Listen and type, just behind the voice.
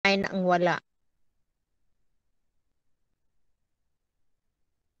nine ang wala.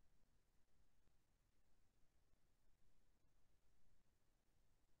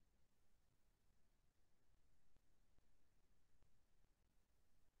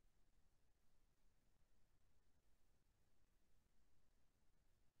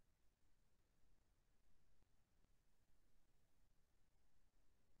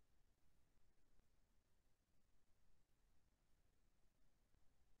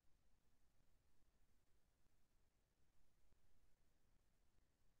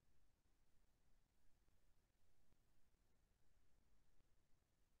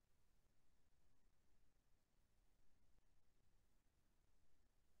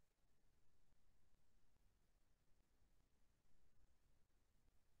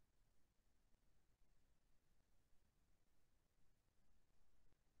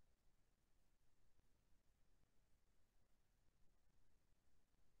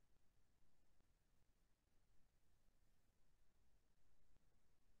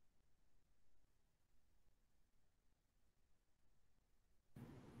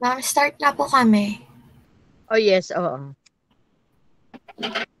 Ma'am, start na po kami. Oh yes, oo.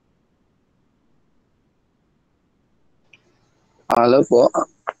 Hello po.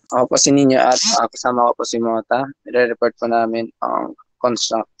 Ako po si Ninyo at kasama ko po si Mota. I-report po namin ang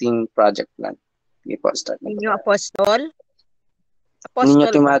constructing project plan. Sige po, start na po Ninyo tayo. Apostol? Ninyo Apostol.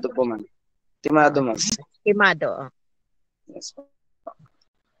 Timado po, ma'am. Timado, ma'am. Timado. Yes po.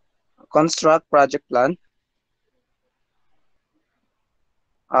 Construct project plan.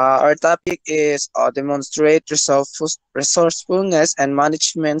 Our topic is demonstrate resourcefulness and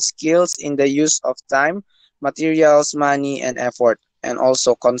management skills in the use of time, materials, money, and effort. And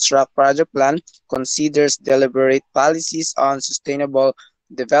also construct project plan considers deliberate policies on sustainable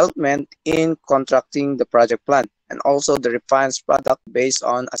development in contracting the project plan, and also the refines product based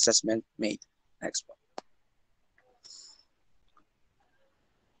on assessment made. Next one.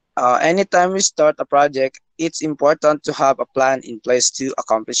 Anytime we start a project, it's important to have a plan in place to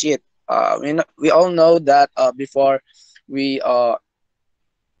accomplish it. We all know that before we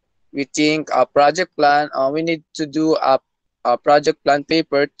think a project plan, we need to do a project plan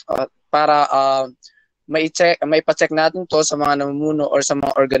paper para may pa-check natin to sa mga namumuno or sa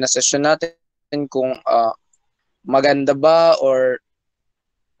mga organisasyon natin kung maganda ba or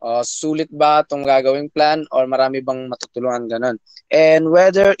sulit ba itong gagawing plan or marami bang matutulungan ganun. And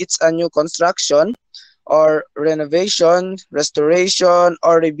whether it's a new construction or renovation, restoration,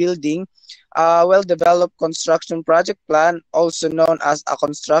 or rebuilding, well-developed construction project plan, also known as a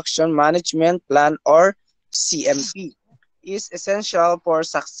construction management plan or CMP, is essential for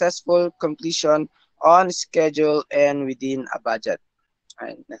successful completion on schedule and within a budget.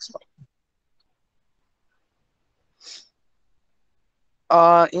 Alright, next one.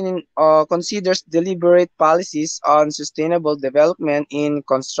 Considers deliberate policies on sustainable development in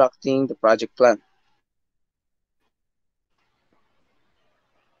constructing the project plan.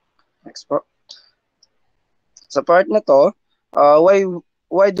 Next po. Sa part na to,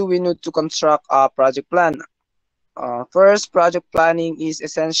 why do we need to construct a project plan? First, project planning is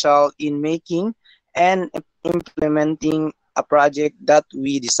essential in making and implementing a project that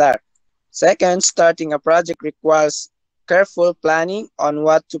we desire. Second, starting a project requires careful planning on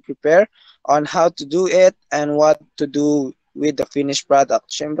what to prepare, on how to do it, and what to do with the finished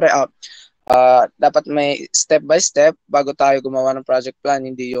product. Siyempre, dapat may step by step bago tayo gumawa ng project plan,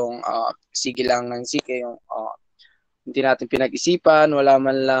 hindi yung sige lang ng sige, yung hindi natin pinag-isipan, wala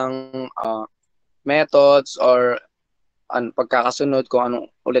man lang methods or pagkakasunod kung anong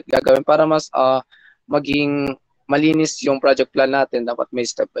ulit gagawin para mas maging malinis yung project plan natin. Dapat may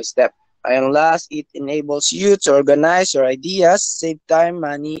step by step. And last, it enables you to organize your ideas, save time,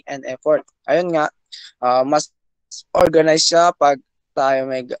 money, and effort. Ayun nga, mas organize siya pag tayo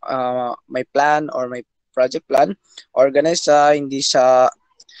may plan or may project plan. Organize siya, hindi siya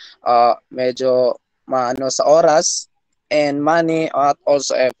medyo maano sa oras and money at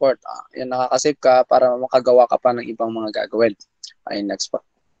also effort. Yan, nakakasave ka para makagawa ka pa ng ibang mga gagawin. Ayun, next pa.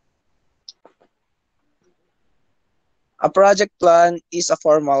 A project plan is a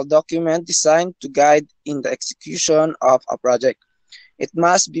formal document designed to guide in the execution of a project. It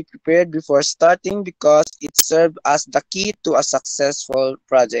must be prepared before starting because it serves as the key to a successful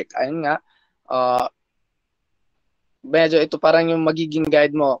project. Ayun nga, medyo ito parang yung magiging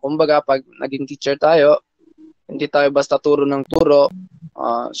guide mo. Kumbaga, pag naging teacher tayo, hindi tayo basta turo ng turo.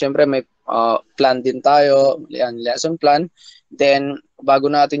 Siyempre, may plan din tayo, yan, lesson plan. Then, bago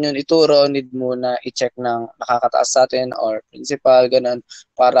natin yun ituro, need muna i-check ng nakakataas sa atin or principal, ganun,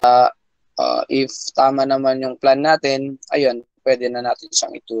 para if tama naman yung plan natin, ayun, pwede na natin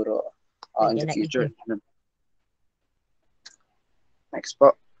siyang ituro in Pwede the na future. i-give. Next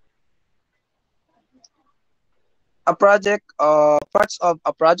po. A project, parts of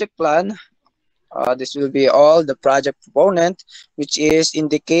a project plan. This will be all the project component, which is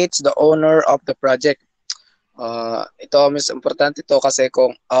indicates the owner of the project. Ito mas importante ito kasi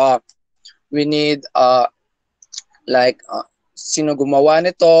kung we need like sino gumawa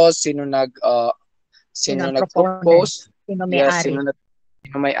nito, Sino sino ang proponent? nag-propose, Sino yes, may-ari?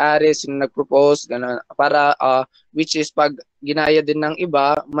 sino may-ari, sino nag-propose, ganun. Para which is pag ginaya din ng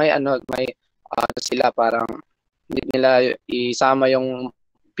iba, may sila parang hindi nila isama yung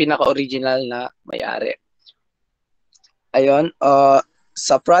pinaka-original na may-ari. Ayun,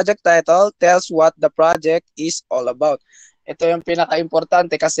 sa project title tells what the project is all about. Ito yung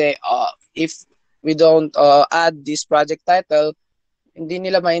pinaka-importante kasi if we don't add this project title, hindi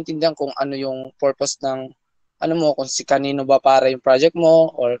nila maintindihan kung ano yung purpose ng ano mo, kung si kanino ba para yung project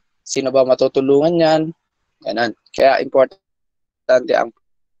mo or sino ba matutulungan yan. Ganun. Kaya importante ang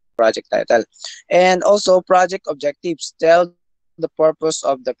project title. And also project objectives tell the purpose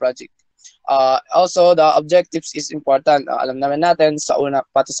of the project. Also, the objectives is important. Alam naman natin sa una,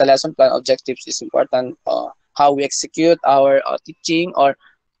 pati sa lesson plan, objectives is important. How we execute our teaching or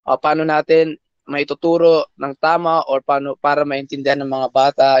paano natin maituturo ng tama or paano para maintindihan ng mga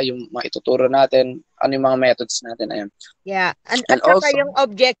bata yung maituturo natin, ano yung mga methods natin. Ayan. Yeah. And At saka also, yung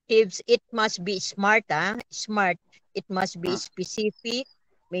objectives, it must be smart, Smart. It must be Mm. specific,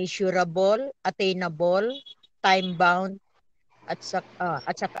 measurable, attainable, time-bound, at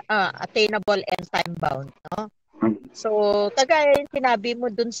saka attainable and time-bound, no? So, kagaya yung sinabi mo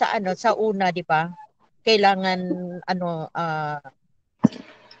dun sa sa una, di ba? Kailangan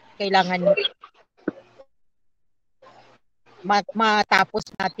kailangan matapos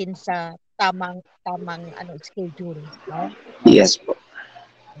natin sa tamang schedule, no? yes po.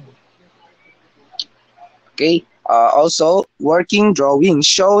 Okay. Also, working drawing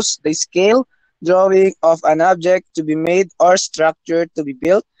shows the scale drawing of an object to be made or structure to be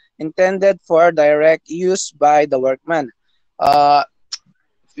built, intended for direct use by the workman.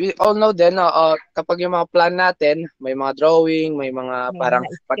 We all know din na kapag yung mga plan natin, may mga drawing, may mga May parang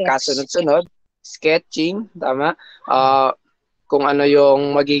mga sketch. pagkasunod-sunod, sketching, tama? Kung ano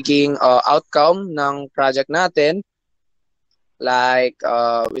yung magiging outcome ng project natin. Like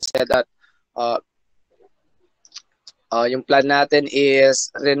we said that yung plan natin is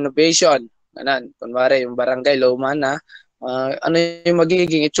renovation. Ganun. Kunwari, yung barangay luma na. Ano yung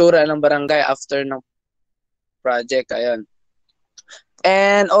magiging itsura ng barangay after ng project. Ayun.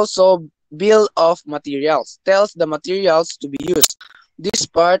 And also, bill of materials tells the materials to be used. This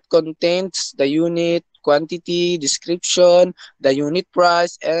part contains the unit, quantity, description, the unit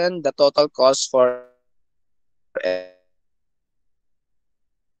price, and the total cost for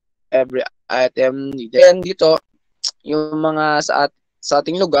every item needed. And dito, yung mga sa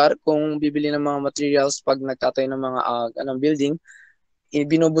ating lugar, kung bibili ng mga materials pag nagtatayo ng mga building,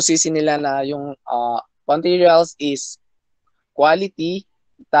 binubusisi nila na yung materials is quality,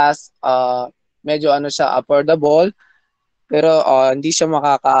 tas medyo siya affordable, pero hindi siya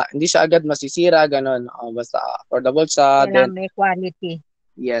agad masisira, ganun. Basta affordable siya, then Kailangan may quality.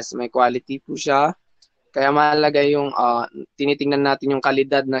 yes, may quality po siya. Kaya mahalaga yung tinitingnan natin yung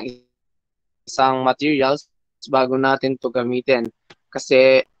kalidad ng isang materials bago natin to gamitin.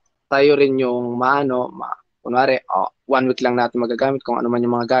 Kasi tayo rin yung kunwari, 1 week lang natin magagamit kung ano man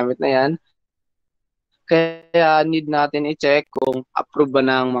yung mga gamit na yan. Kaya need natin i-check kung approve ba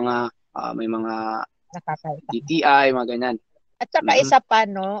ng mga may mga Nakakaiba. DTI, mga ganyan. At saka isa pa,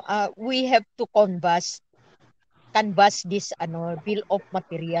 no, we have to canvas this bill of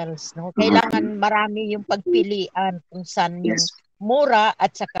materials, no? Kailangan marami yung pagpilian kung saan yung Yes. mura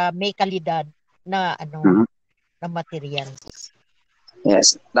at saka may kalidad na na materials.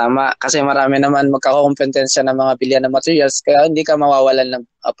 Yes, tama. Kasi marami naman magkakakompetensya ng mga bilihan ng materials, kaya hindi ka mawawalan ng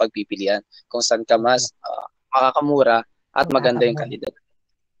pagpipilian kung saan ka mas makakamura at maganda yung kalidad.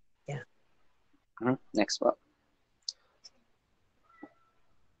 Yeah. Next po.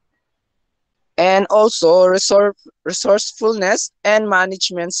 And also resourcefulness and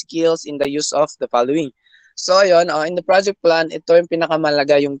management skills in the use of the following. So ayun, in the project plan, ito yung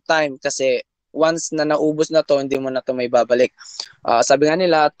pinakamalaga, yung time, kasi once na naubos na to, hindi mo na to may babalik. Sabi nga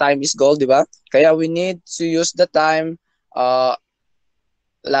nila, time is gold, di ba? Kaya we need to use the time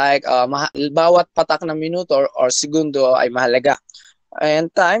bawat patak ng minuto or segundo ay mahalaga.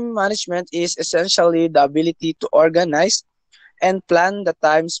 And time management is essentially the ability to organize and plan the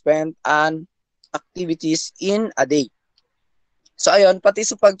time spent on activities in a day. So ayun, pati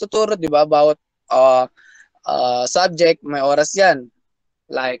sa pagtuturo, 'di ba, bawat subject, may oras yan.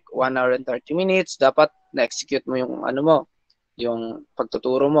 Like 1 hour and 30 minutes, dapat na-execute mo yung ano mo, yung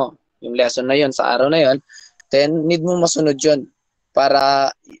pagtuturo mo, yung lesson na yun sa araw na yun. Then, need mo masunod yun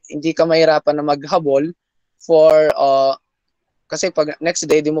para hindi ka mahirapan na maghabol for, kasi pag next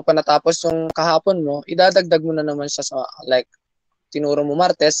day, di mo pa natapos yung kahapon mo, idadagdag mo na naman siya sa, like, tinuro mo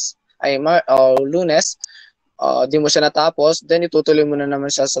Martes, Lunes, di mo siya natapos, then itutuloy mo na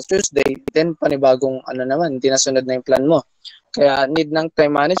naman siya sa Tuesday, then panibagong ano naman, hindi nasunod na yung plan mo. Kaya need ng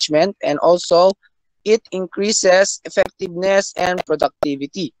time management, and also it increases effectiveness and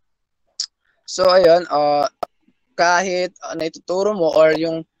productivity. So ayun, kahit naituturo mo or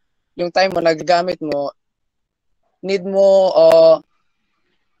yung time mo nagagamit mo, need mo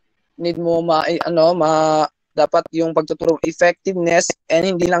dapat yung pagtuturo effectiveness, and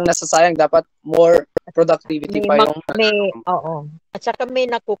hindi lang nasasayang, dapat more productivity pa yung oo. At saka may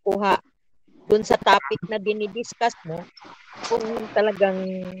nakukuha dun sa topic na dinidiscuss mo, kung talagang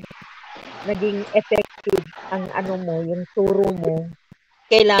naging effective ang ano mo, yung turo mo,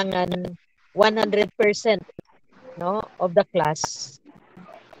 kailangan 100% no of the class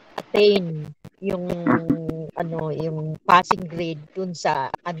attain yung yung passing grade dun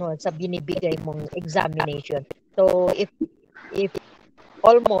sa sa binibigay mong examination. So if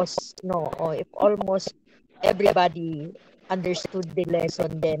almost everybody understood the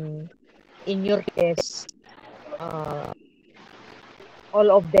lesson, then in your case all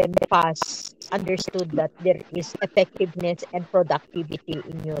of them understood that there is effectiveness and productivity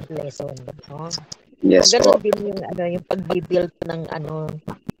in your lesson, no? yes So, po. ganun din yung pag-build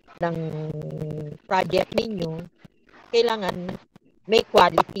ng project ninyo, kailangan may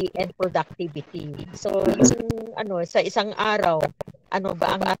quality and productivity. So, yung sa isang araw, ano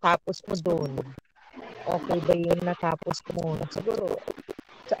ba ang natapos mo doon? Okay ba yung natapos mo? Siguro,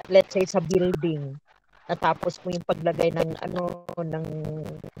 let's say sa building, natapos mo yung paglagay ng ng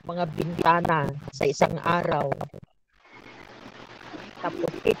mga bintana sa isang araw. Tapos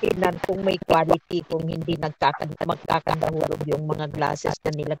titignan kung may quality, kung hindi magkakandahulog yung mga glasses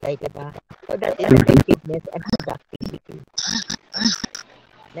na nilagay, diba? So that is effectiveness and productivity.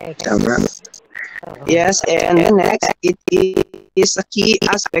 Next. Yes, and next, it is a key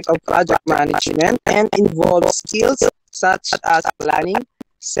aspect of project management and involves skills such as planning,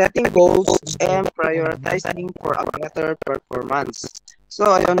 setting goals, and prioritizing for a better performance.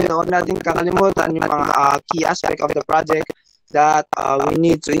 So, ayun, huwag natin kakalimutan yung mga key aspect of the project that we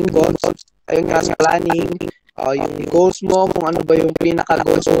need to involve. Ayun nga, sa planning, yung goals mo, kung ano ba yung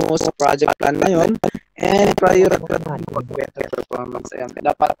pinaka-goals mo sa project plan na yun, and prioritizing for better performance. Ayun,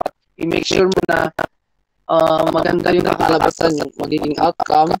 dapat i-make sure mo na maganda yung kakalabasan, yung magiging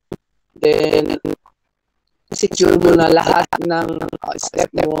outcome, then secure mo na lahat ng step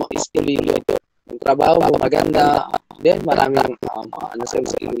mo is tuloy. Yung trabaho mo maganda, then maraming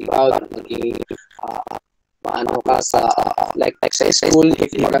magiging proud, magiging paano ka sa like sa school, if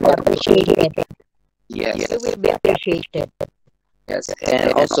maganda appreciated. yes, You will be appreciated. yes,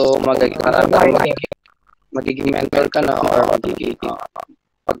 and also magiging mentor ka na, or magiging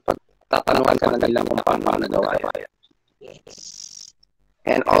pagtatanungan ka na nila kung paano nagawa yan. Yes.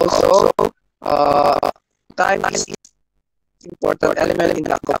 And also, time is important element in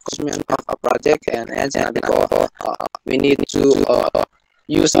the accomplishment of a project, and sinabi ko, we need to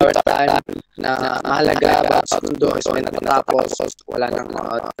use our time na mahalaga, but segundo is may natatapos, wala nang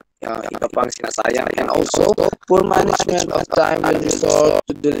iba pang sinasayang. And also, poor management of time will result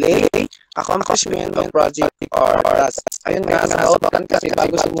to delay accomplishment of project or tasks. Ayun nga, sa outline kasi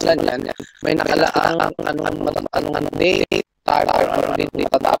bago simulan yan, may nakalaang anong date, time, or anong date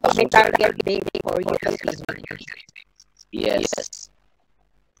matatapos. May target date for you to finish. Yes.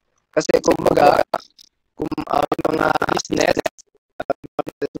 Kasi kumbaga, kung mga business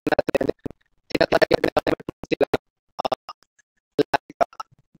natin, tinatarget natin sila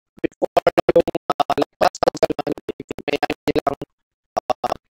before yung lagpas ng salman, may nilang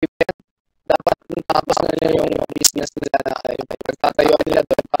event, dapat tapos na nila yung business nila na yung pagtatayo nila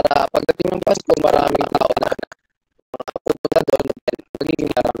doon, para pagdating ng Pasko, maraming tao na pupunta doon, magiging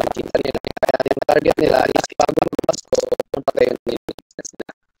maraming kita nila. Kaya yung target nila is bago ng Pasko, punta kayo nila yung business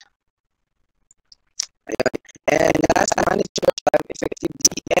nila. Ayun. And last, manage your time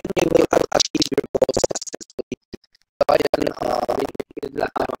effectively and you will achieve your goals successfully. So ayun,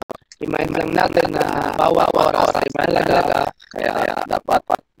 remind lang natin na bawat oras ay mahalaga, kaya dapat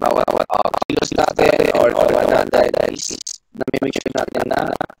bawat kilos natin or natin is na-make sure natin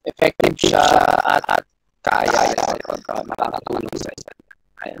na effective siya at kaya pag makakatulong sa isa.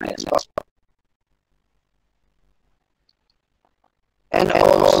 Ayun po. And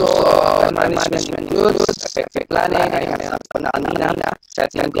also, management includes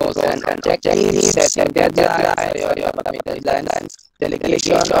setting goals and objectives, setting deadlines, so yun, maraming deadlines,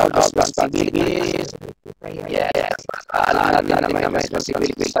 delegation of responsibilities, yes, alam natin na may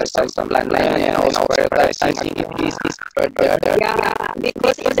responsibilities sa plan na yun, and also prioritizing activities further. Yeah,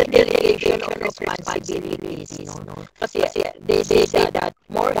 because in the delegation of responsibilities, kasi they say that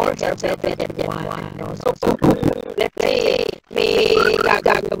more hands are better than one, So kung let's say may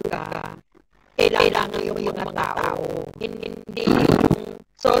gagawin ka, kailangan yung mga tao, hindi yung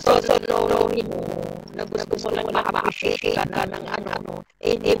solohin mo na gusto mo lang ma-appreciate ka ng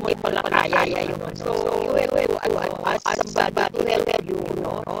hindi mo pala kaya yung So you have to ask somebody to help you,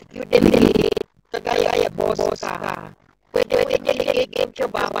 You delegate, kagaya boss ka. Pwede delegate yung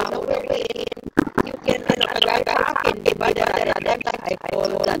trabaho na wherein you can, kagaya sa akin, di ba, there are times I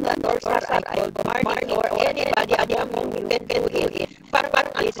call that or I call Marnie or anybody among you can do it. Parang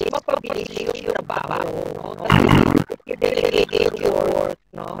at least mapabilis yung trabaho, Kasi if you delegate your work,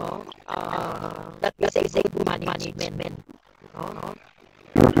 that is a good management,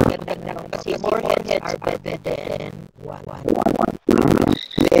 Ganda na kasi more hands are better than one.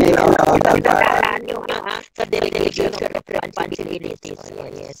 Then, Tandaan nyo sa delegation of responsibilities.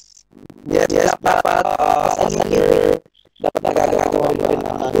 yes, dapat sa leader, dapat nagagawa mo rin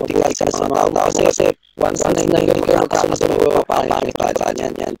ng buti ka sa mga tao kasi once na nagagawa ka magkakasunod, papangit ka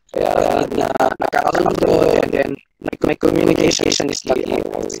dyan yan. Kaya need na nakakasunod and then may communication is key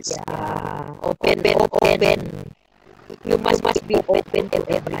always. Yeah, open. You must be open to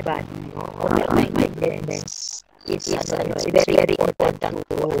everybody. Open-mindedness is very important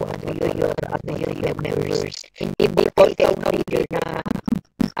to your members. Hindi po ikaw na leader na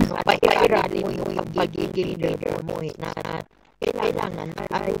pairali mo yung pagiging leader mo na kailangan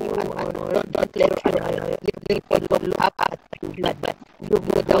ay don't let you follow up at but you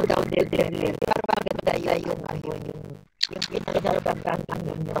go down their level para maganda yung pinagdadagdagan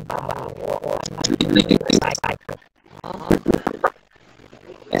ng trabaho o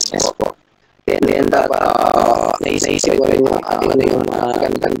Yes po. Then that, naisip ko rin yung yung mga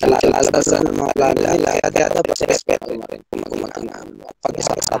gandang kalalabasan ng mga plano nila. Kaya dapat respeto mo rin kung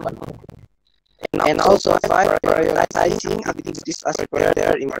pag-isasapan mo. And also, prioritizing activities as per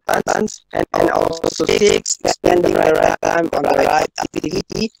their importance. And also, 6, spending the right time on the right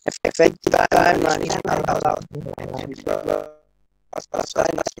activity, effective time management allowed.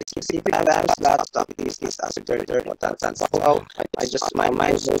 Specific times, lots of activities as per their importance. So, I just my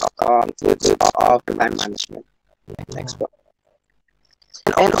mind was good of time management. Next one.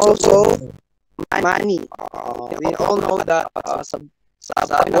 And also, money. We all know that sa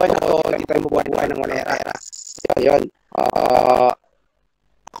buhay na to, hindi tayo mabuhay ng pera. Yun.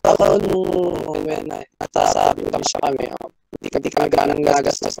 Ako nung natasabi kami siya hindi kami ganang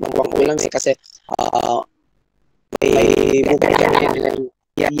gagastos ng buwang ulam kasi may bukod kami.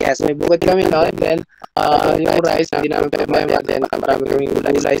 Yes, may bukod kami and then yung rice hindi namin problema, then marami kaming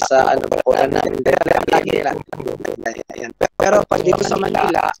gulay sa bakuran namin. Lagi nila. Pero pag dito sa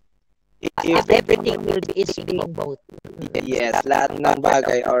Manila, if everything will be easy both. Yes, lahat ng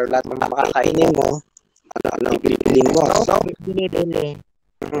bagay or lahat ng makakainin mo, bibilin mo. So, binibili.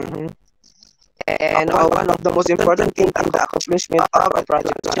 And one of the most important things in the accomplishment of a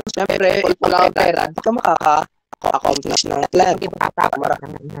project. Siyempre, if wala kang pera, hindi ka makaka-accomplish ng plan.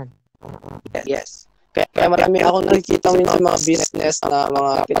 Yes. Kaya marami akong nakikita minsan mga business na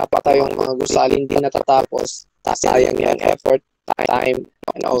mga pinapatayong mga gusali hindi natatapos. Sayang yung effort, time,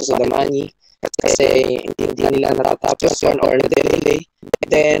 and also the money. Kasi hindi nila natatapos yun or na-delay.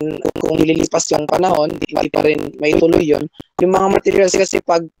 Then, kung nililipas yung panahon, hindi pa rin may tuloy yun. Yung mga materials kasi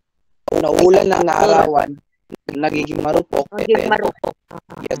pag naulan ng naarawan, nagiging marupok.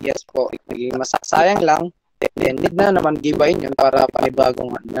 Yes po. Nagiging masasayang lang. Then, need na naman gibayin yun para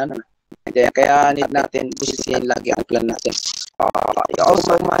panibagong kaya need natin busisiin lagi ang plan natin.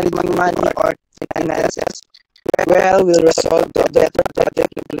 Also, managing money or finances will resolve the better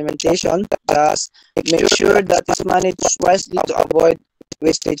project implementation. Thus, make sure that is managed wisely to avoid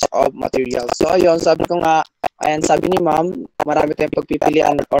wastage of materials. So, ayun, sabi ni ma'am, marami tayong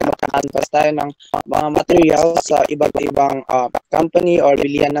pagpipilian or magkakanvas tayo ng mga materials sa iba't ibang company or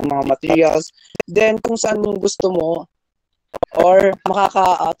bilihan ng mga materials. Then, kung saan yung gusto mo or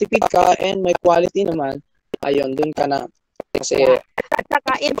makakatipid ka and may quality naman, ayun, dun ka na. Kasi, at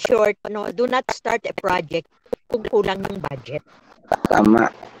saka in short, do not start a project kung kulang yung budget.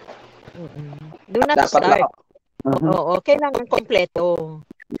 Tama. Do not start. Oo, kailangan kompleto.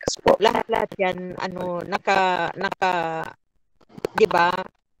 Yes po. Lahat yan, di ba,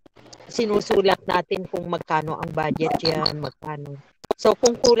 sinusulat natin kung magkano ang budget yan, magkano. So,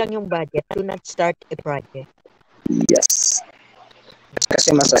 kung kulang yung budget, do not start a project. Yes.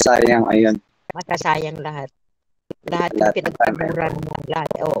 Kasi masasayang, ayun. Masasayang lahat. Lahat ng Lahat ng time pinagpaguran mo.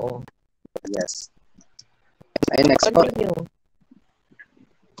 Lahat, oo. Yes. Ayun, next po. Continue.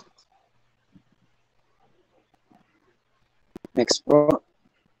 Next po.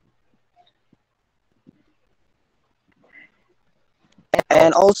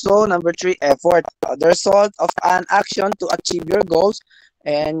 And also, number 3, effort. The result of an action to achieve your goals.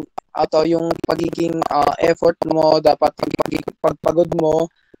 And ato yung pagiging effort mo, dapat pagpagod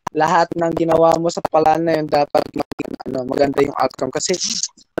mo, lahat ng ginawa mo sa plan na yun, dapat maganda yung outcome. Kasi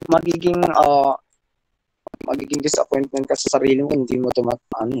magiging disappointment ka sa sarili mo, hindi mo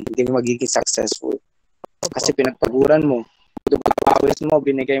hindi mo magiging successful. Kasi pinagpaguran mo, dugot pawis mo,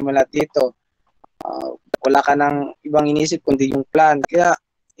 binigay mo lahat dito. Wala ka nang ibang inisip kundi yung plan. Kaya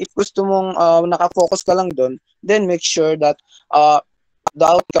if gusto mong nakafocus ka lang doon, then make sure that the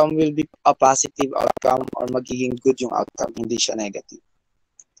outcome will be a positive outcome or magiging good yung outcome, hindi siya negative.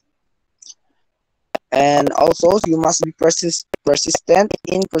 And also, you must be persistent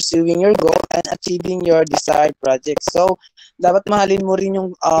in pursuing your goal and achieving your desired project. So, dapat mahalin mo rin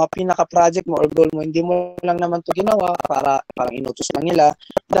yung pinaka-project mo or goal mo. Hindi mo lang naman to ginawa para parang inutos lang nila.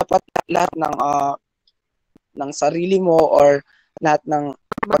 Dapat lahat ng sarili mo or lahat ng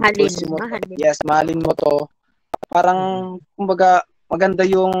Mahalin. Yes, mahalin mo to. Parang kumbaga maganda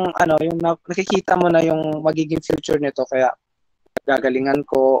yung yung nakikita mo na yung magiging future nito, kaya gagalingan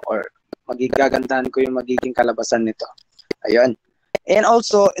ko or magigagandahan ko yung magiging kalabasan nito. Ayun. And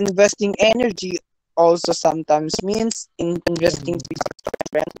also, investing energy also sometimes means investing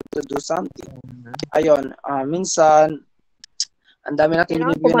strength to do something. Ayun, minsan ang dami natin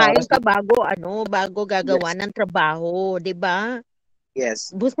binibigyan ng Kumain oras. ka bago gagawa ng trabaho, 'di ba?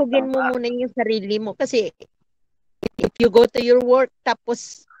 Yes. Busugin mo muna yung sarili mo kasi if you go to your work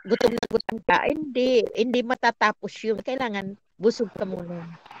tapos gutom na gutom ka, hindi matatapos yun. Kailangan busog ka muna.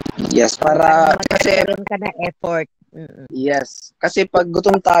 Yes, para kasi magkaroon ka na effort. Yes, kasi pag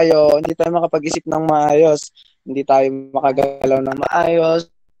gutom tayo, hindi tayo makapag-isip ng maayos, hindi tayo makagalaw ng maayos.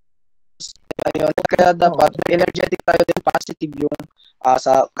 Ayun, kaya dapat energetic tayo din, positive yung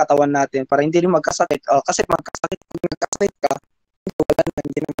sa katawan natin para hindi rin magkasakit. Kasi kung magkasakit ka, wala na,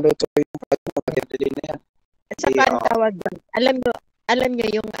 hindi na maluto yung project mo, pag-delay na yan. At saka ang tawag doon, alam nyo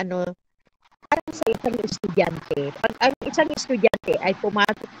yung parang sa isang estudyante, pag ang isang estudyante ay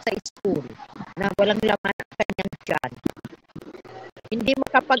pumasok sa school na walang laman ang kanyang tiyan, hindi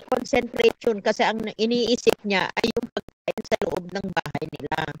makapag-concentration kasi ang iniisip niya ay yung pagkain sa loob ng bahay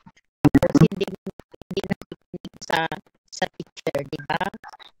nila. Tapos hindi nakikinig sa teacher, di ba?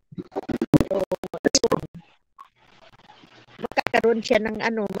 So, yun. Magkakaroon siya ng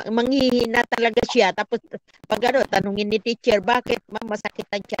manghihina talaga siya. Tapos, pag tanungin ni teacher, bakit masakit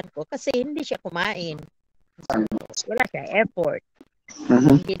ang tiyan ko? Kasi hindi siya kumain. Wala siya effort.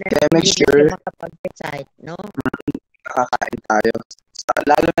 Hindi na siya makapag-decide, no? Kakain tayo.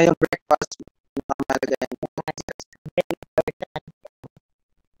 Lalo na yung breakfast, mahalaga yan. Very important.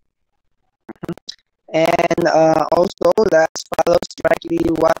 And also, let's follow strictly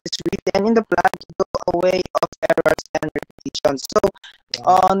what is written in the plan to do away of errors and repetitions. So,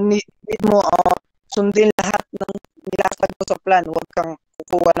 need mo sundin lahat ng nilasag mo sa plan. Huwag kang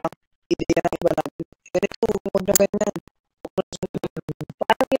kukuha ng ideya ng iba na ganito, huwag na ganyan.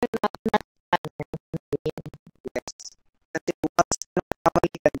 Parang yun Yes. Kasi once na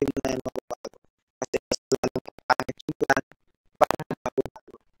kamali ka, hindi mo na yan mababago. Kasi mas lalong pangit yung plan, parang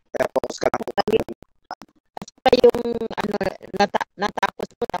mababago. Kaya focus ka lang yung natapos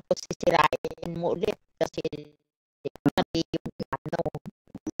mo tapos sisirain mo ulit kasi hindi yung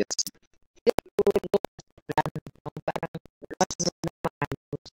Yes. parang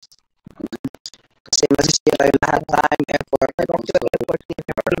Kasi masisira yung lahat, time, effort, and also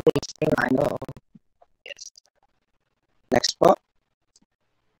yes. Next po.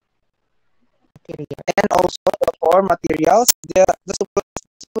 And also the four materials, the support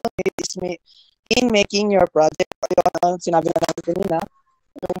is in making your project. Ayun, sinabi na natin kanina,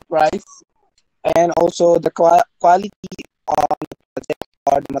 yung price, and also the quality of the project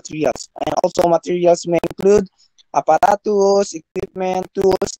or the materials. And also materials may include apparatus, equipment,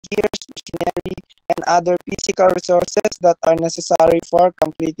 tools, gears, machinery, and other physical resources that are necessary for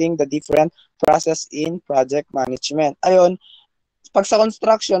completing the different process in project management. Ayun, pag sa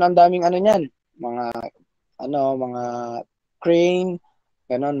construction, ang daming niyan, mga crane,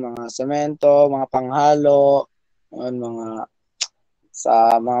 ganon, mga semento, mga panghalo, mga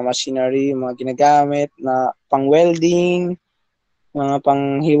sa mga machinery, mga ginagamit na pang-welding, mga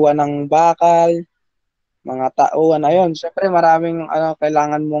panghiwa ng bakal, mga tauhan. Ayun, syempre maraming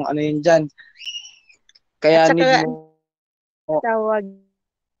kailangan mong yun dyan. Kaya need mo tawag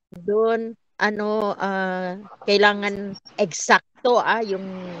doon, kailangan eksakto yung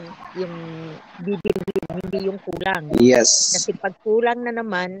bibilhin, hindi yung kulang. Yes. Kasi pag kulang na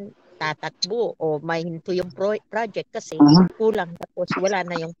naman, tatakbo o mahinto yung project kasi kulang tapos wala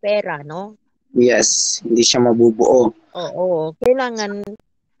na yung pera, no? Yes, hindi siya mabubuo. Oo, kailangan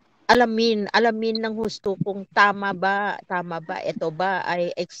alamin ng husto kung tama ba, ito ba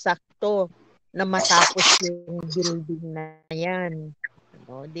ay eksakto na matapos yung building na yan.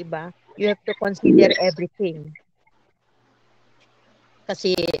 Ano, 'di ba? You have to consider everything.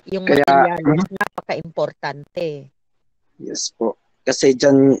 Kasi yung Kaya, materials napaka-importante. yes po. Kasi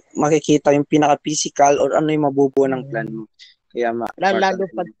dyan makikita yung pinaka-physical or ano yung mabubuo ng plan mo. Kaya Lalo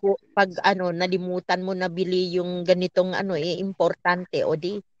important. pag nalimutan mo na bili yung ganitong importante o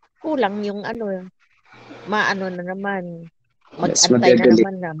di kulang yung maano na naman. Yes, Mag-antay na madedeli.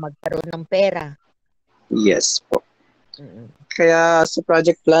 naman na magkaroon ng pera. Yes po. Mm. Kaya sa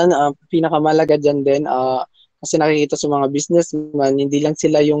project plan, pinakamalaga dyan din, kasi nakikita sa mga businessman, hindi lang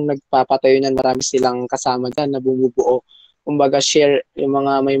sila yung nagpapatayo niyan, marami silang kasama dyan na bumubuo. Kumbaga share,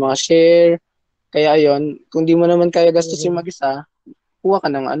 may mga share. Kaya ayun, kung di mo naman kaya gastusin mag-isa, kuha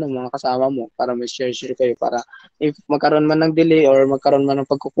ka ng mga kasama mo para may share kayo para if magkaroon man ng delay or magkaroon man ng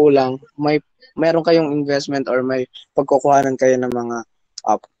pagkukulang, mayroon kayong investment or may pagkukuhanan kayo ng mga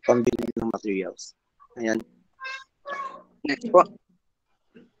pambili ng materials. Ayan. Next po.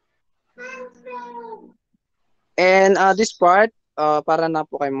 And this part, para na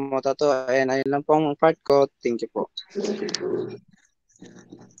po kay Mota to. And ayun lang pong part ko. Thank you po.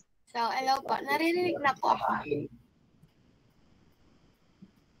 So, hello po. Naririnig na po ako.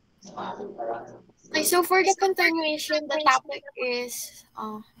 Okay, so for the continuation, the topic is...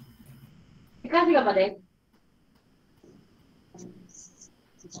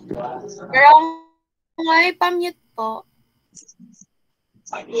 Pero may pa-mute po.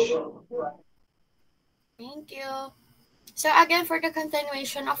 Thank you. So again, for the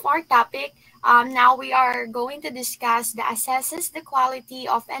continuation of our topic, now we are going to discuss the assesses the quality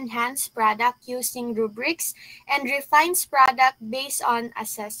of enhanced product using rubrics and refines product based on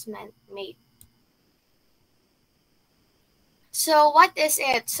assessment made. So what is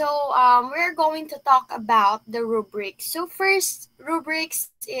it? So we're going to talk about the rubrics. So first, rubrics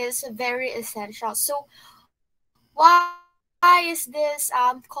is very essential. So why is this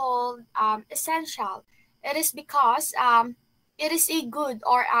called essential? It is because it is a good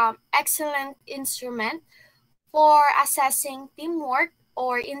or excellent instrument for assessing teamwork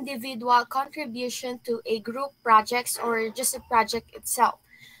or individual contribution to a group projects or just a project itself.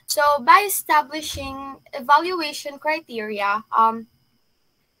 So by establishing evaluation criteria,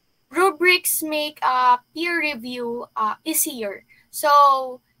 rubrics make peer review easier.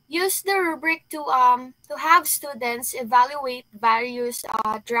 So use the rubric to have students evaluate various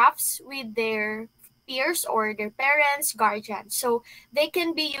drafts with their peers or their parents, guardians. So they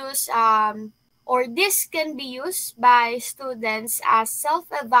can be used or this can be used by students as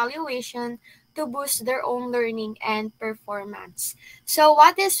self-evaluation to boost their own learning and performance. So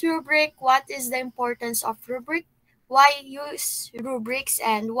what is rubric? What is the importance of rubric? Why use rubrics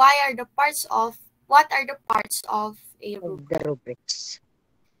and what are the parts of a rubric? The rubrics.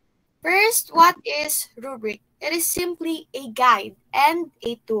 First, what is rubric? It is simply a guide and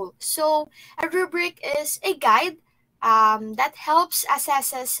a tool. So a rubric is a guide that helps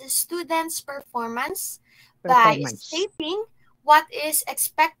assesses students' performance by stating what is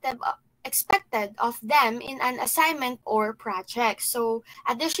expected of them in an assignment or project. So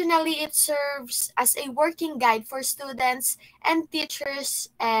additionally, it serves as a working guide for students and teachers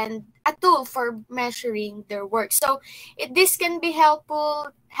and a tool for measuring their work. So this can be helpful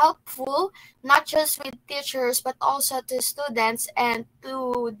not just with teachers but also to students and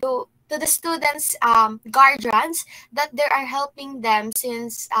to the students' guardians that they are helping them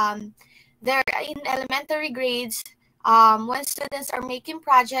since they're in elementary grades. When students are making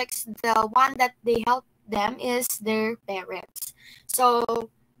projects, the one that they help them is their parents. So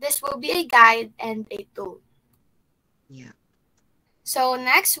this will be a guide and a tool. Yeah. So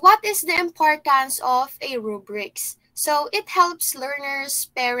next, what is the importance of a rubrics? So it helps learners,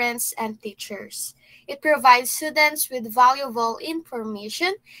 parents, and teachers. It provides students with valuable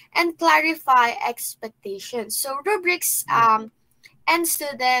information and clarify expectations. So rubrics and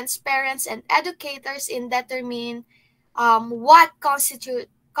students, parents, and educators in determine what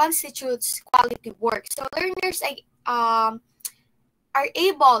constitutes quality work. So learners are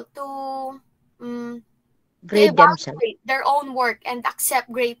able to evaluate their own work and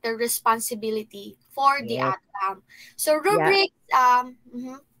accept greater responsibility for the outcome. So rubrics,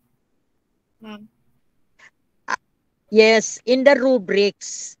 Yes, in the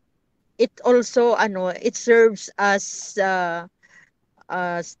rubrics, it also it serves as a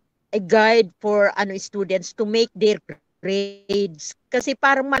guide for students to make their grades. Kasi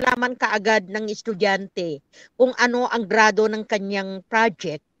parang malaman kaagad ng estudyante kung ano ang grado ng kanyang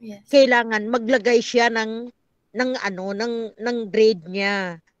project, Yes. kailangan maglagay siya ng grade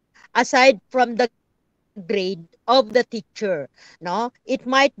niya aside from the grade of the teacher, no? It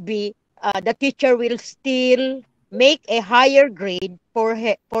might be the teacher will still make a higher grade for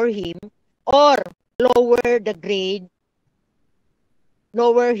him, or lower the grade,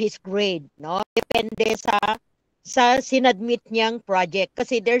 lower his grade, no? Depende sa sinadmit niyang project,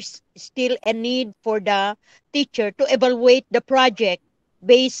 kasi there's still a need for the teacher to evaluate the project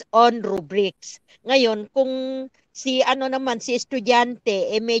based on rubrics. Ngayon, kung si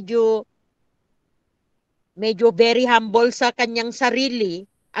estudyante medyo very humble sa kanyang sarili,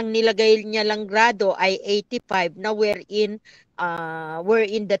 ang nilagay niya lang grado ay 85, na wherein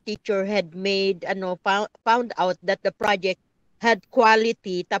the teacher had made found out that the project had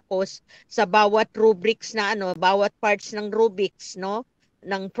quality, tapos sa bawat rubrics bawat parts ng rubrics, no,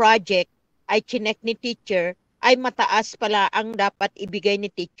 ng project ay chinek ni teacher, ay mataas pala ang dapat ibigay ni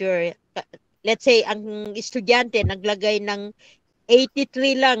teacher. Let's say ang estudyante naglagay ng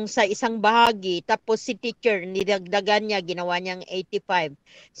 83 lang sa isang bahagi, tapos si teacher nidagdagan niya, ginawa niyang 85.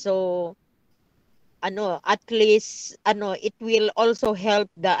 So at least it will also help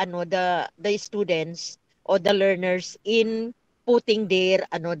the students or the learners in putting their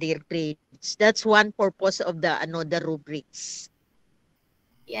grades. That's one purpose of the rubrics.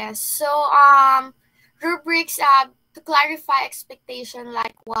 Yes. So, rubrics, to clarify expectation,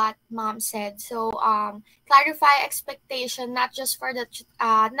 like what mom said. So, clarify expectation not just for the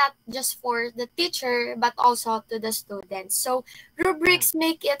teacher, but also to the students. So, Yeah. rubrics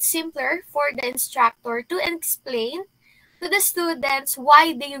make it simpler for the instructor to explain to the students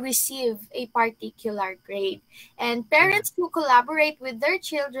why they receive a particular grade. And Yeah, parents who collaborate with their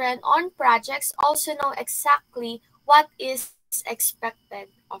children on projects also know exactly what is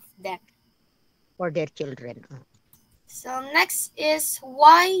expected of them. for their children. So next is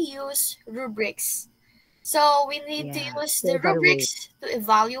why use rubrics. So we need to Yeah, use to the evaluate, rubrics to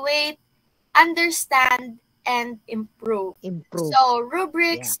evaluate, understand, and improve. improve. So Yeah,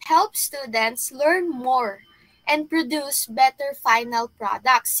 rubrics help students learn more and produce better final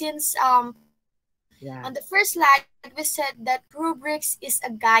products. Since on the first slide we said that rubrics is a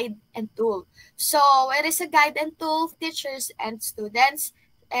guide and tool. So it is a guide and tool for teachers and students.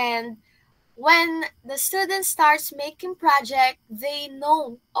 And when the student starts making project, they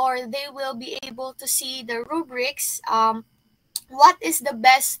know, or they will be able to see the rubrics, what is the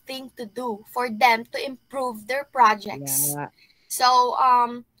best thing to do for them to improve their projects. yeah, So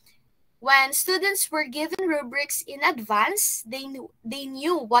when students were given rubrics in advance, they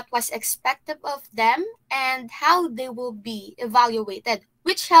knew what was expected of them and how they will be evaluated,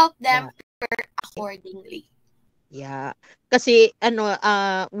 which helped them yeah. prepare accordingly. Yeah. Kasi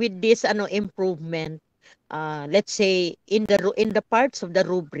with this improvement, let's say in the parts of the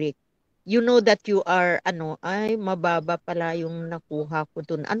rubric, you know that you are ay mababa pala yung nakuha ko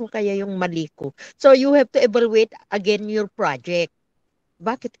dun. Ano kaya yung mali ko? So you have to evaluate again your project.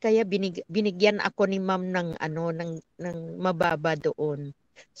 Bakit kaya binigyan ako ni ma'am ng ng mababa doon?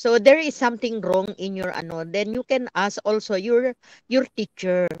 So there is something wrong in your then you can ask also your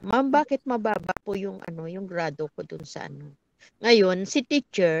teacher, ma'am, bakit mababa po yung yung grado ko dun sa Ngayon si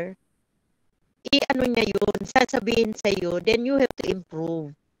teacher, niya yun, sasabihin sa iyo, then you have to improve,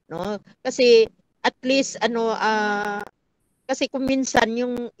 no? Kasi at least kasi kung minsan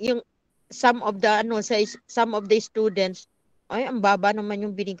yung some of the students, ay ang baba naman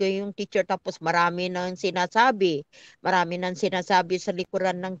yung binigay yung teacher, tapos marami nang sinasabi sa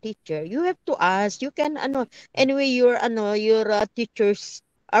likuran ng teacher. You have to ask, you can anyway your teachers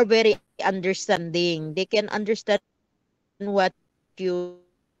are very understanding. They can understand what you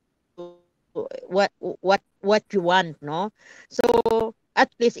want, no? So at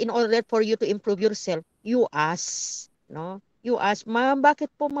least in order for you to improve yourself, you ask, no? You ask, ma'am,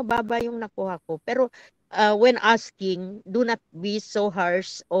 bakit po mababa yung nakuha ko? Pero when asking, do not be so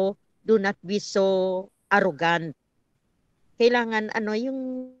harsh o do not be so arrogant. Kailangan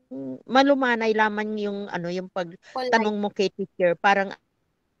yung malumanay lamang yung Polite. pagtanong mo kay teacher, parang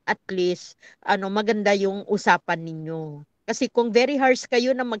at least maganda yung usapan ninyo. Kasi kung very harsh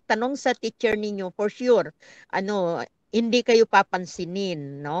kayo na magtanong sa teacher ninyo, for sure hindi kayo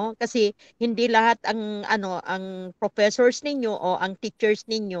papansinin, no? Kasi hindi lahat ang professors ninyo o ang teachers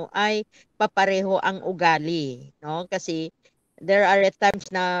ninyo ay papareho ang ugali, no? Kasi there are times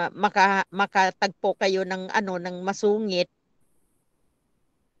na makatagpo kayo ng ng masungit.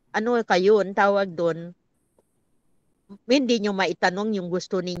 Ano kayo, ang tawag doon, hindi nyo maitanong yung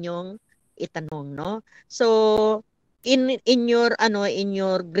gusto ninyong itanong, no? So, in your in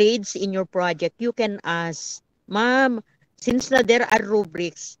your grades, in your project, you can ask, ma'am, since na there are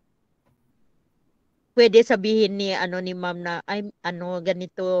rubrics, pwede sabihin ni ma'am na ay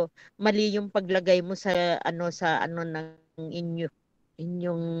ganito, mali yung paglagay mo sa ng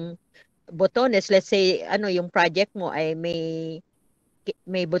inyong botones. Let's say yung project mo ay may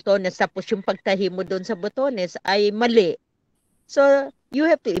botones, tapos yung pagtahi mo doon sa botones ay mali. So, you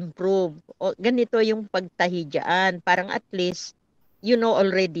have to improve. O, ganito yung pagtahi dyan. Parang at least, you know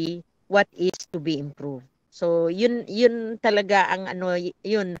already what is to be improved. So, yun talaga ang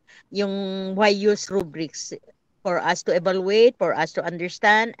yun, yung why use rubrics for us to evaluate, for us to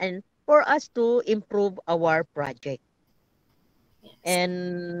understand, and for us to improve our project. Yes.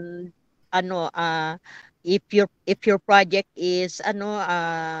 And if your project is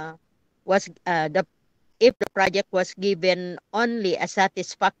was the if the project was given only a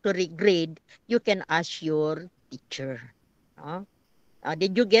satisfactory grade, you can ask your teacher. No?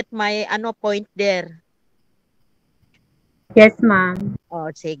 Did you get my point there? Yes, ma'am.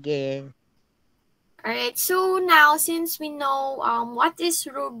 Oh, sige. All right. So now, since we know what is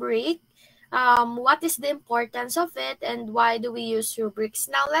rubric, what is the importance of it, and why do we use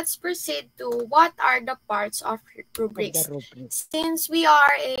rubrics? Now let's proceed to what are the parts of rubrics. Since we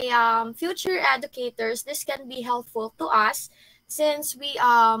are a future educators, this can be helpful to us since we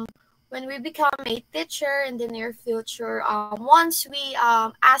when we become a teacher in the near future, once we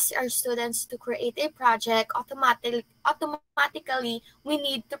ask our students to create a project, automatically we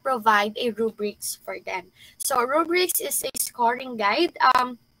need to provide a rubrics for them. So rubrics is a scoring guide.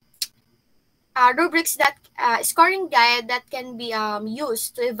 Scoring guide that can be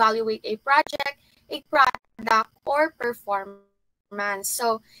used to evaluate a project, a product, or performance.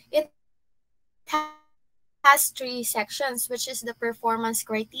 So it has three sections, which is the performance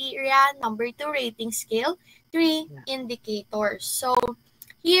criteria, number 2 rating scale, 3 indicators. So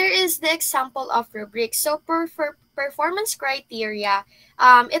here is the example of rubrics. So for performance criteria,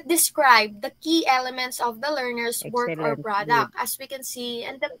 it describes the key elements of the learner's work or product. As we can see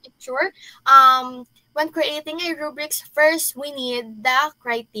in the picture, when creating a rubrics, first we need the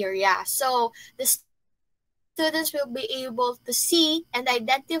criteria. So the students will be able to see and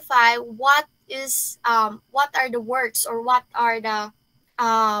identify what are the works or what are the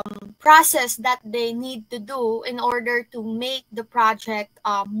process that they need to do in order to make the project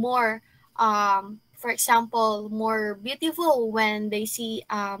more, for example, more beautiful when they see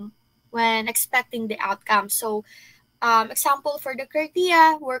when expecting the outcome. So example for the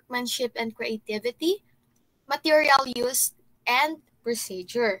criteria: workmanship and creativity, material used, and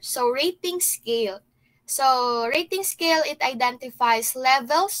procedure. So rating scale. So rating scale, it identifies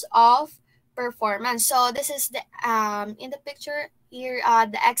levels of performance. So this is the in the picture here,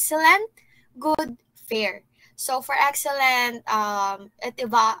 the excellent, good, fair. So for excellent, it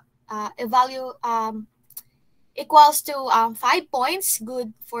equals to 5 points,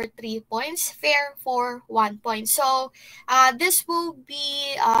 good for 3 points, fair for 1 point. So this will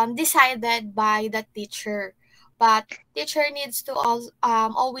be decided by the teacher, but teacher needs to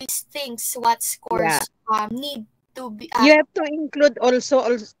always think what scores need to be. You have to include also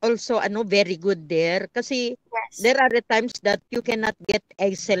very good there, kasi there are the times that you cannot get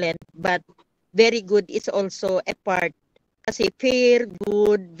excellent, but very good is also a part. Kasi fair,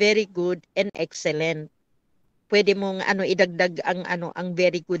 good, very good, and excellent. Pwede mong idagdag ang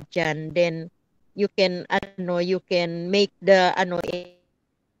very good diyan. Then you can make the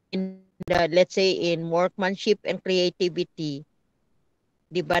in the, let's say, in workmanship and creativity.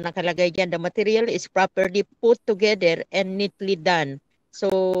 'Di ba nakalagay diyan, the material is properly put together and neatly done.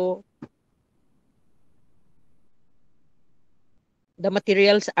 So the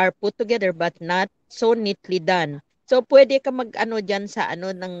materials are put together but not so neatly done. So pwede ka diyan sa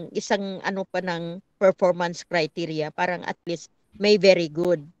ng isang pa ng performance criteria, parang at least may very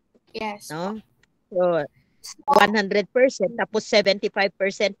good. Yes. No? So 100% tapos 75%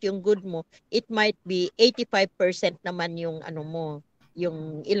 yung good mo, it might be 85% naman yung mo,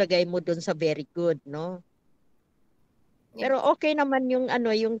 yung ilagay mo dun sa very good, no? Pero okay naman yung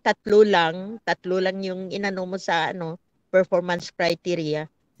yung tatlo lang yung inano mo sa performance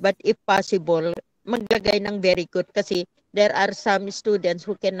criteria. But if possible, maglagay ng very good, kasi there are some students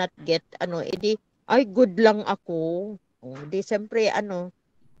who cannot get edi ay good lang ako. Di siyempre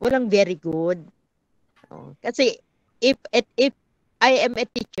walang very good. Kasi if I am a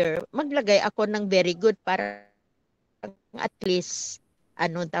teacher, maglagay ako ng very good para at least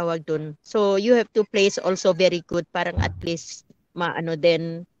ano tawag dun. So you have to place also very good parang at least maano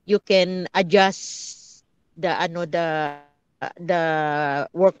then you can adjust the ano the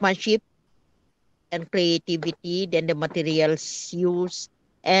workmanship and creativity, then the materials used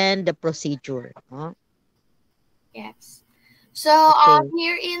and the procedure. No? Yes. So Okay.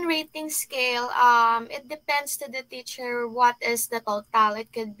 here in rating scale, it depends to the teacher what is the total.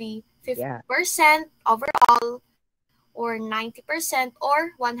 It could be Yeah. 50% overall, or 90%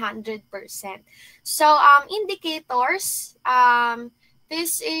 or 100%. So indicators,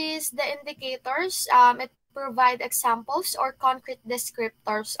 this is the indicators. It provide examples or concrete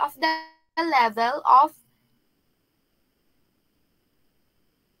descriptors of the level of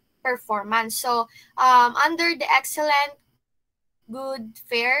performance. So under the excellent, good,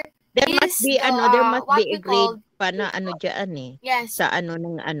 fair is There the must be what ano, we there must called be a grade pa na ano diyan eh. yes. Sa ano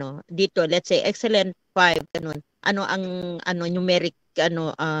ng ano, dito let's say excellent 5 ganun. Ano ang ano numeric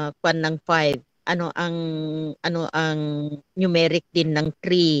ano kwan ng 5? Ano ang numeric din ng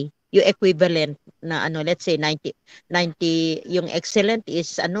 3? Yung equivalent na ano let's say 90 yung excellent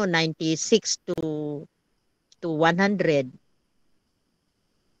is ano 96 to 100.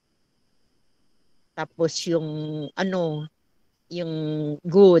 Tapos yung ano yung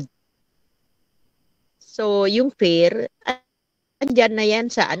good. So yung fair andyan na yan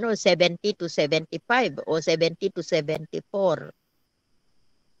sa ano 70 to 75 o 70 to 74.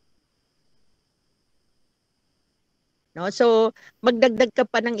 No? So magdagdag ka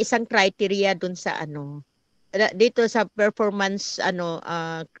pa ng isang criteria dun sa ano dito sa performance ano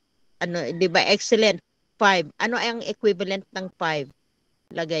 'di ba excellent 5. Ano ang equivalent ng 5?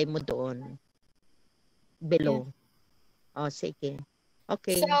 Lagay mo doon Yeah. below. Oh sige. So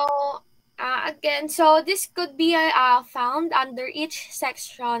Okay. again, so this could be found under each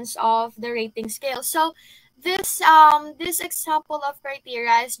sections of the rating scale. So this example of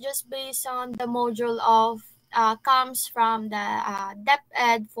criteria is just based on the module of comes from the depth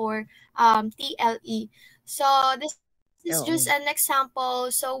ed for TLE. So this is just an Oo.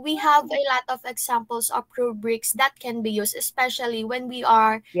 example. So we have a lot of examples of rubrics that can be used, especially when we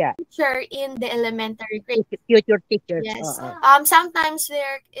are Yeah. teacher in the elementary grade. Future teachers. Yes. Oo. Sometimes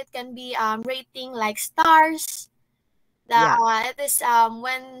there it can be rating like stars. Yeah. It is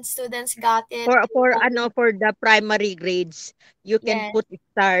when students got it. For ano for the primary grades, you can Yes. put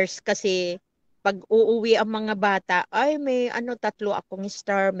stars kasi pag uuwi ang mga bata, ay may ano tatlo akong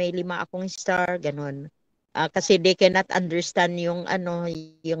star, may lima akong star, ganun. Kasi they cannot understand yung ano,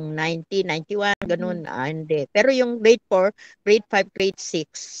 yung 90, 91, ganun. Mhm. Hindi. Pero yung grade 4, grade 5, grade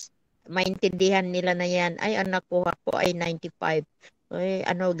 6, maintindihan nila na yan. Ay, anak ko ako ay 95. Ay,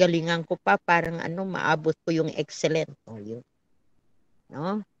 ano, galingan ko pa, parang ano, maabot ko yung excellent. O, yun.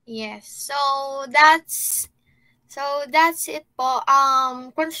 No? Yes. So that's it po.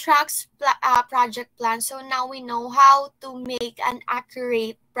 Constructs project plan. So now we know how to make an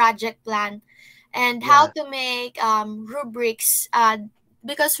accurate project plan and how Yeah. to make rubrics.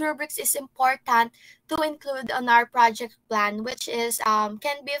 Because rubrics is important to include on our project plan, which is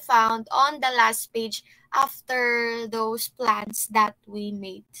can be found on the last page after those plans that we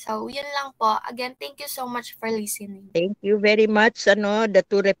made. So yun lang po. Again, thank you so much for listening. Thank you very much, ano, the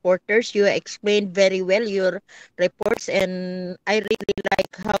two reporters. You explained very well your reports and I really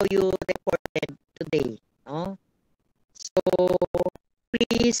like how you reported today. No? So,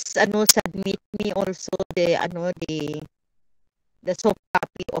 please, ano, submit me also the soft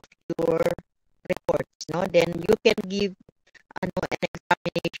copy of your reports. No? Then you can give, ano, an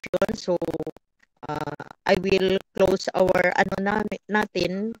examination. So, I will close our, ano,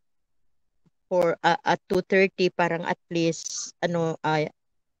 natin for at 2:30 parang at least ano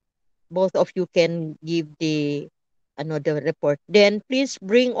both of you can give the ano the report. Then please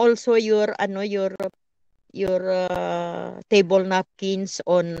bring also your ano your table napkins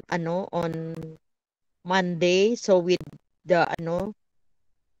on ano on Monday, so with the ano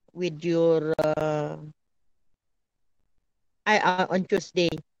with your on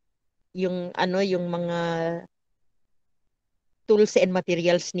Tuesday yung ano yung mga tools and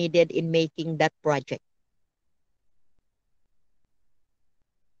materials needed in making that project.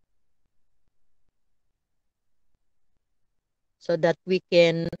 So that we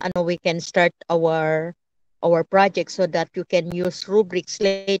can start our project so that you can use rubrics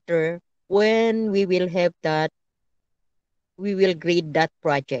later when we will have that we will grade that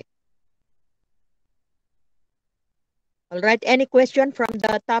project. All right, any question from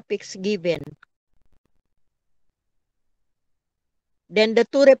the topics given? Then the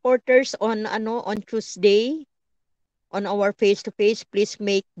two reporters on ano on Tuesday on our face to face, please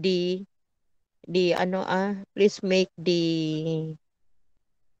make the please make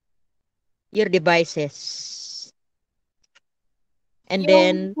your devices. And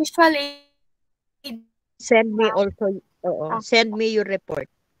then Yung visual aid, send me ma'am. also, send me your report.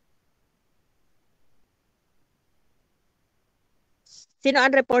 Sino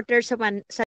ang reporter sa